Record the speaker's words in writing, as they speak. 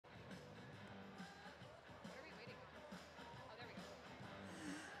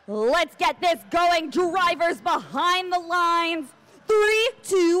Let's get this going. Drivers behind the lines. 3,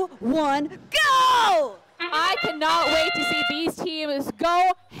 2, 1, go! I cannot wait to see these teams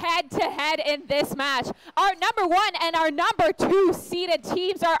go head-to-head in this match. Our number 1 and our number 2 seeded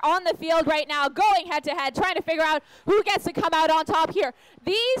teams are on the field right now, going head-to-head, trying to figure out who gets to come out on top here.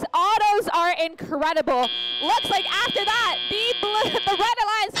 These autos are incredible. Looks like after that, the Red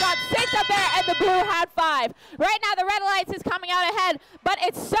Alliance got 6 up there and the Blue had 5. Right now, the Red Alliance is coming out ahead, but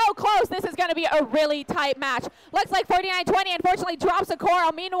it's so close. This is going to be a really tight match. Looks like 49-20 unfortunately drops a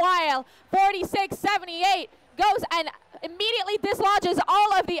coral. Meanwhile, 46-78 goes and immediately dislodges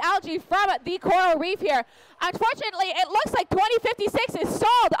all of the algae from the coral reef here. Unfortunately, it looks like 2056 is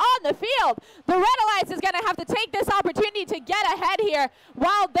stalled on the field. The Red Alliance is going to have to take this opportunity to get ahead here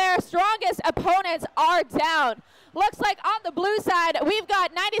while their strongest opponents are down. Looks like on the blue side, we've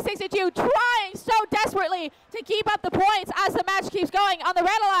got 9062 trying so desperately to keep up the points as the match keeps going. On the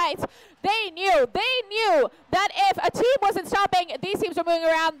Red Alliance, they knew that if a team wasn't stopping, these teams were moving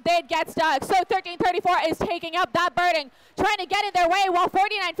around, they'd get stuck. So 1334 is taking up that burden, trying to get in their way, while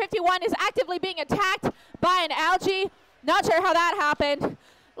 4951 is actively being attacked by an algae. Not sure how that happened.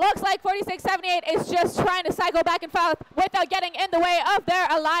 Looks like 4678 is just trying to cycle back and forth without getting in the way of their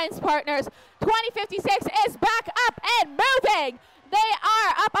alliance partners. 2056 is back up and moving. They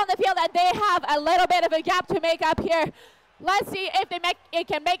are up on the field and they have a little bit of a gap to make up here. Let's see if they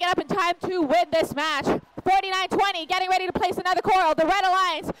can make it up in time to win this match. 49-20 getting ready to place another coral. The Red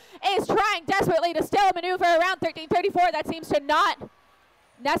Alliance is trying desperately to still maneuver around 1334. That seems to not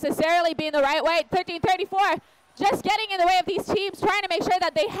necessarily be in the right way. 1334 just getting in the way of these teams, trying to make sure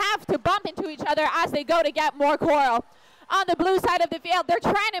that they have to bump into each other as they go to get more coral. On the blue side of the field, they're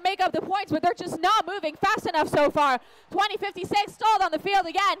trying to make up the points, but they're just not moving fast enough so far. 2056 stalled on the field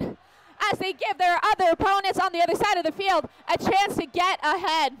again as they give their other opponents on the other side of the field a chance to get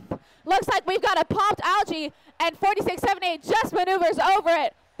ahead. Looks like we've got a popped algae, and 4678 just maneuvers over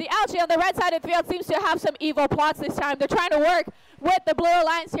it. The algae on the red side of the field seems to have some evil plots this time. They're trying to work with the Blue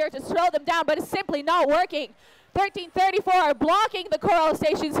Alliance here to slow them down, but it's simply not working. 1334 are blocking the coral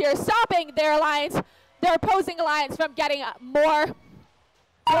stations here, stopping their opposing alliance from getting more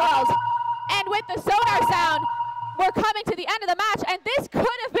corals. And with the sonar sound, we're coming to the end of the match, and this could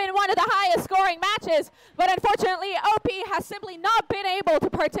have been one of the highest scoring matches, but unfortunately OP has simply not been able to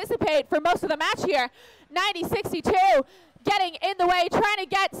participate for most of the match here. 9062 getting in the way, trying to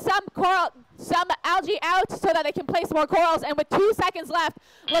get some algae out so that they can place more corals, and with 2 seconds left,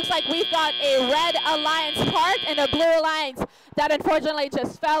 looks like we've got a Red Alliance part and a Blue Alliance that unfortunately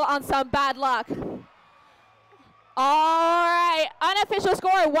just fell on some bad luck. All right, unofficial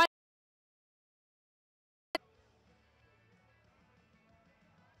score, 1.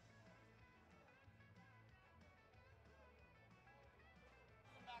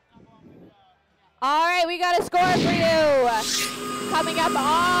 All right, we got a score for you. Coming up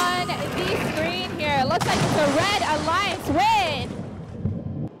on the screen here. Looks like it's a Red Alliance win.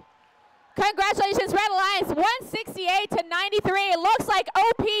 Congratulations, Red Alliance, 168-93. It looks like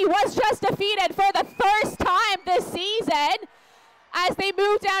OP was just defeated for the first time this season as they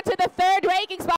move down to the 3rd ranking spot.